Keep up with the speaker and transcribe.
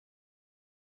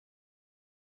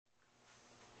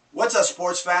What's up,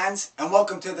 sports fans, and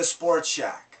welcome to the Sports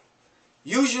Shack.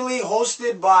 Usually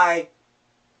hosted by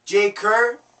Jay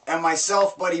Kerr and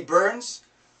myself, Buddy Burnz,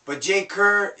 but Jay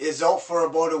Kerr is out for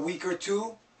about a week or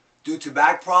two due to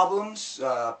back problems.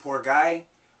 Poor guy.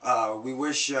 We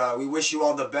wish you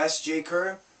all the best, Jay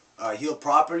Kerr. Heal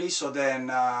properly, so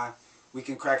then we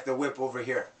can crack the whip over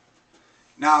here.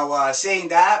 Now, saying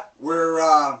that,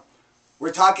 we're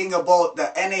talking about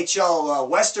the NHL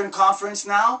Western Conference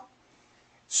now.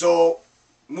 So,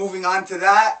 moving on to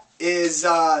that is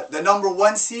the number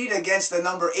 1 seed against the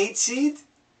number 8 seed,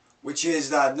 which is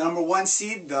the number 1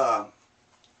 seed, the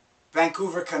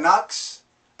Vancouver Canucks,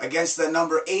 against the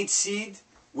number 8 seed,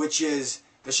 which is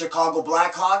the Chicago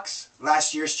Blackhawks,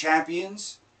 last year's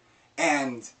champions.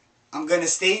 And I'm going to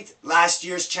state, last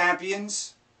year's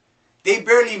champions, they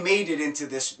barely made it into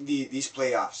these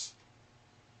playoffs.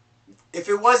 If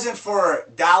it wasn't for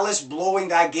Dallas blowing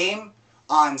that game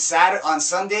on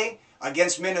Sunday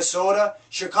against Minnesota,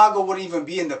 Chicago wouldn't even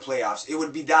be in the playoffs. It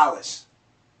would be Dallas.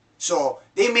 So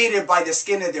they made it by the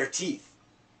skin of their teeth.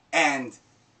 And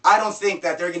I don't think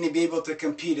that they're going to be able to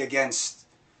compete against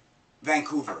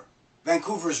Vancouver.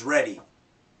 Vancouver's ready.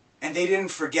 And they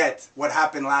didn't forget what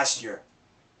happened last year.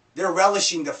 They're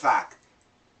relishing the fact.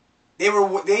 They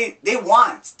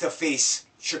want to face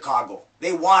Chicago.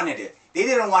 They wanted it. They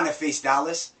didn't want to face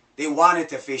Dallas. They wanted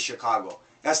to face Chicago.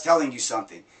 That's telling you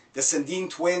something. The Sundin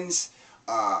twins,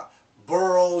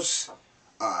 Burroughs,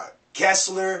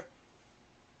 Kessler.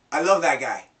 I love that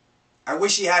guy. I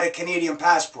wish he had a Canadian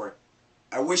passport.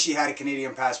 Roberto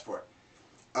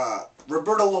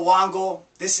Luongo,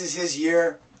 this is his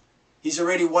year. He's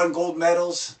already won gold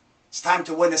medals. It's time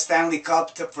to win a Stanley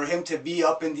Cup for him to be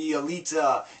up in the elite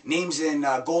names in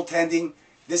goaltending.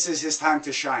 This is his time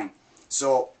to shine.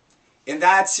 So, in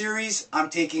that series, I'm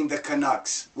taking the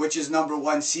Canucks, which is number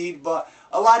 1 seed. But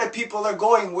a lot of people are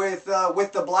going with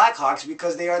the Blackhawks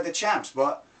because they are the champs.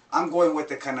 But I'm going with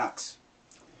the Canucks.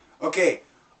 Okay,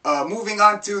 moving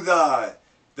on to the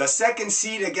 2nd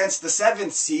seed against the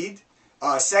 7th seed.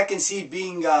 2nd seed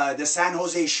being the San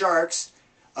Jose Sharks.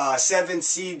 7th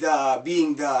seed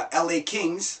being the LA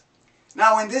Kings.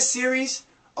 Now in this series,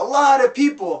 a lot of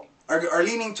people are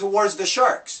leaning towards the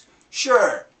Sharks.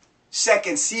 Sure,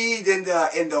 2nd seed in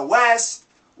the West.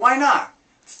 Why not?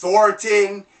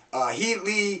 Thornton,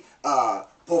 Heatley,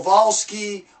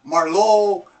 Powalski,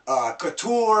 Marleau,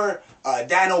 Couture,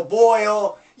 Dan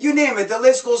O'Boyle. You name it. The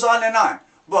list goes on and on.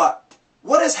 But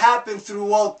what has happened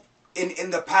throughout in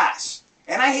the past?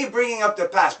 And I hate bringing up the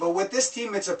past, but with this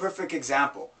team, it's a perfect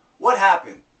example. What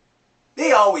happened?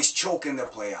 They always choke in the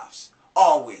playoffs.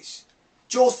 Always.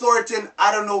 Joe Thornton,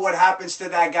 I don't know what happens to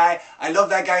that guy. I love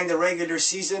that guy in the regular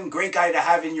season. Great guy to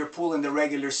have in your pool in the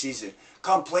regular season.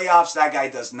 Come playoffs, that guy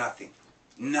does nothing.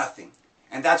 Nothing.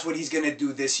 And that's what he's going to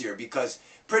do this year, because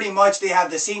pretty much they have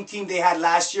the same team they had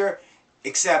last year,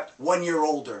 except 1 year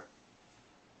older.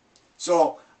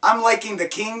 So I'm liking the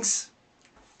Kings.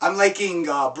 I'm liking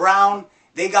Brown.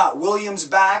 They got Williams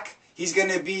back. He's going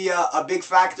to be a big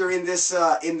factor in this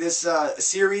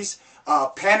series.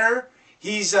 Penner,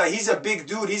 he's a big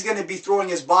dude. He's going to be throwing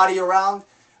his body around.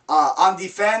 On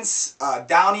defense,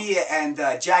 Downey and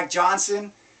Jack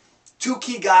Johnson, 2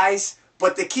 key guys.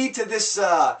 But the key to this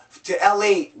to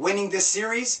LA winning this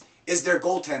series is their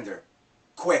goaltender,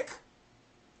 Quick,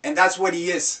 and that's what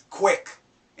he is, quick,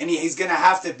 and he's going to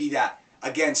have to be that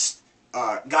against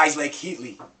guys like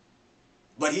Heatley.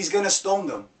 But he's going to stone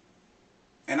them.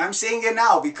 And I'm saying it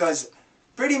now because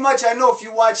pretty much I know if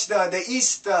you watch the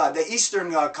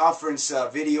Eastern Conference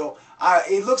video,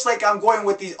 it looks like I'm going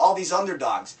with all these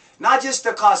underdogs. Not just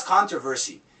to cause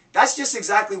controversy. That's just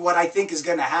exactly what I think is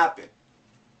going to happen.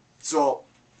 So,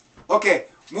 okay,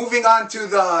 moving on to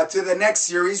the next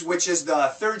series, which is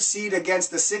the 3rd seed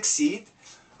against the 6th seed.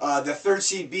 The 3rd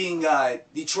seed being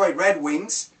Detroit Red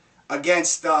Wings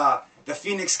against the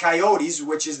Phoenix Coyotes,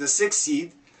 which is the 6th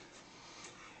seed.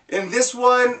 In this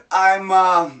one, I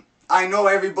know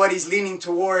everybody's leaning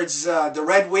towards the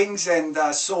Red Wings, and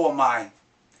so am I.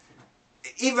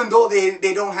 Even though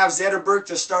they don't have Zetterberg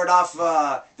to start off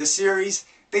the series,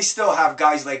 they still have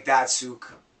guys like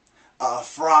Datsuk,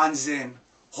 Franzen,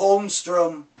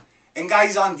 Holmstrom, and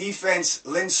guys on defense,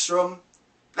 Lindstrom.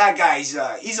 That guy's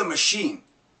he's a machine.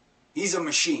 He's a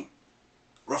machine.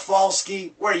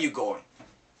 Rafalski, where are you going?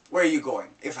 Where are you going?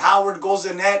 If Howard goes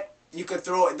in net, you could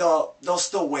throw it, they'll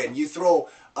still win. You throw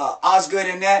Osgood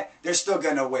in net, they're still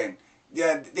going to win.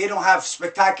 They don't have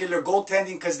spectacular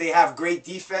goaltending because they have great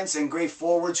defense and great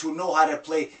forwards who know how to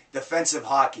play defensive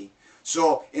hockey.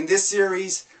 So in this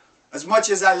series, as much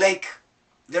as I like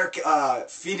their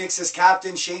Phoenix's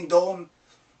captain, Shane Doan,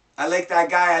 I like that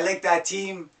guy, I like that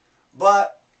team,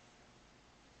 but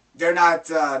they're not.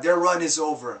 Their run is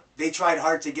over. They tried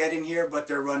hard to get in here, but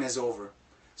their run is over.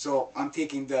 So I'm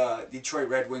taking the Detroit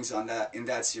Red Wings on that in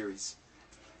that series.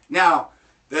 Now,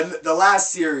 the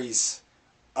last series,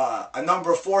 a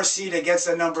number 4 seed against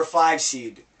a number 5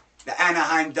 seed. The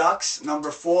Anaheim Ducks,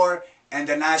 number 4, and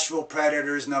the Nashville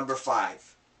Predators, number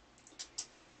 5.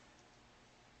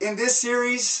 In this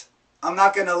series, I'm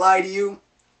not going to lie to you,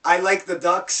 I like the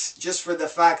Ducks just for the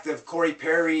fact of Corey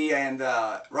Perry and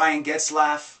Ryan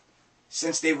Getzlaf.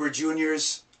 Since they were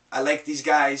juniors, I like these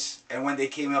guys, and when they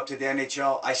came up to the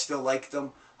NHL, I still liked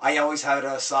them. I always had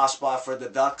a soft spot for the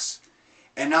Ducks,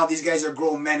 and now these guys are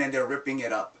grown men and they're ripping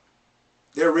it up.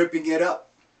 They're ripping it up.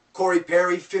 Corey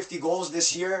Perry, 50 goals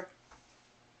this year.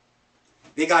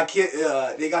 They got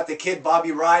the kid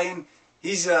Bobby Ryan.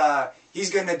 He's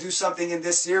gonna do something in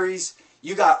this series.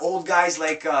 You got old guys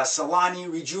like Solani,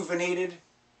 rejuvenated.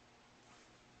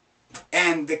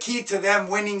 And the key to them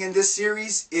winning in this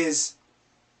series is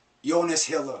Jonas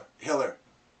Hiller.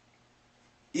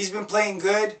 He's been playing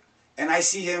good, and I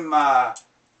see him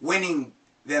winning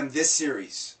them this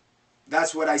series.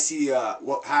 That's what I see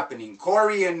what happening.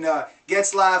 Corey and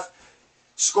Getzlaf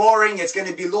scoring. It's going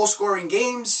to be low-scoring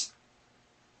games,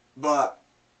 but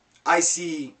I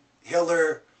see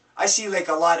Hiller. I see like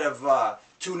a lot of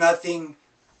 2-0,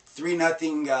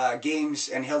 3-0 games,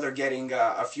 and Hiller getting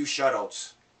a few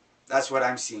shutouts. That's what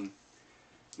I'm seeing.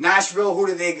 Nashville, who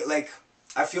do they like?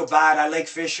 I feel bad. I like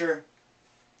Fisher.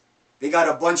 They got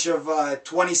a bunch of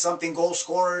 20-something goal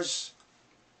scorers.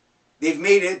 They've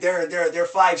made it. They're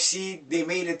 5 seed. They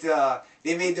made it.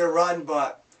 They made their run,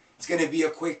 but it's going to be a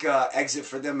quick exit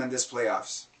for them in this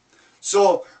playoffs.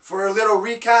 So for a little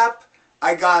recap,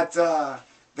 I got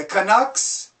the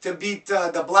Canucks to beat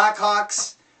the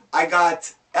Blackhawks. I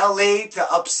got LA to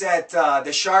upset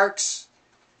the Sharks.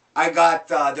 I got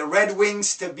the Red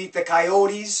Wings to beat the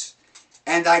Coyotes.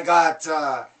 And I got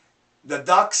the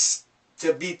Ducks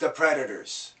to beat the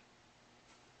Predators.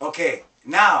 Okay,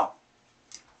 now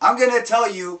I'm going to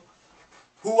tell you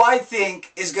who I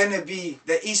think is going to be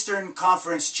the Eastern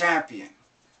Conference champion.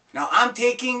 Now I'm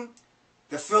taking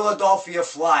the Philadelphia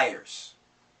Flyers.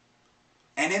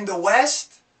 And in the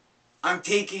West, I'm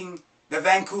taking the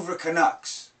Vancouver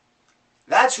Canucks.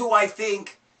 That's who I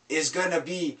think is going to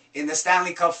be in the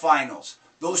Stanley Cup Finals.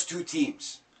 Those two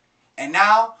teams. And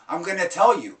now, I'm going to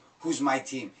tell you who's my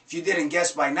team. If you didn't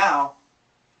guess by now,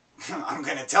 I'm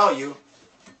going to tell you.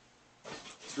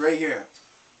 It's right here.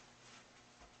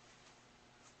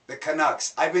 The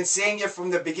Canucks. I've been saying it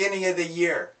from the beginning of the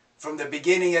year. From the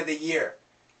beginning of the year.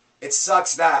 It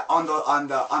sucks that on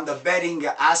the betting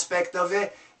aspect of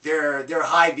it, they're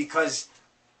high because,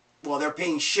 well, they're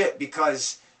paying shit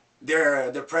because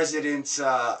they're the President's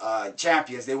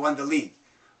champions. They won the league.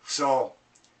 So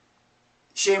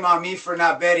shame on me for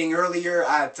not betting earlier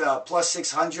at plus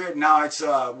 600. Now it's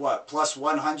what, plus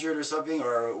 100 or something,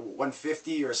 or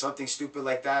 150 or something stupid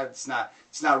like that. It's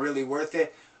not really worth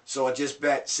it. So I just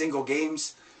bet single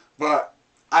games, but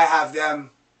I have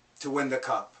them to win the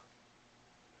cup.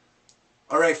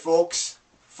 All right, folks.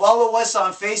 Follow us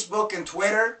on Facebook and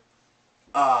Twitter.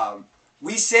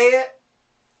 We say it,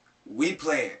 we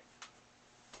play it.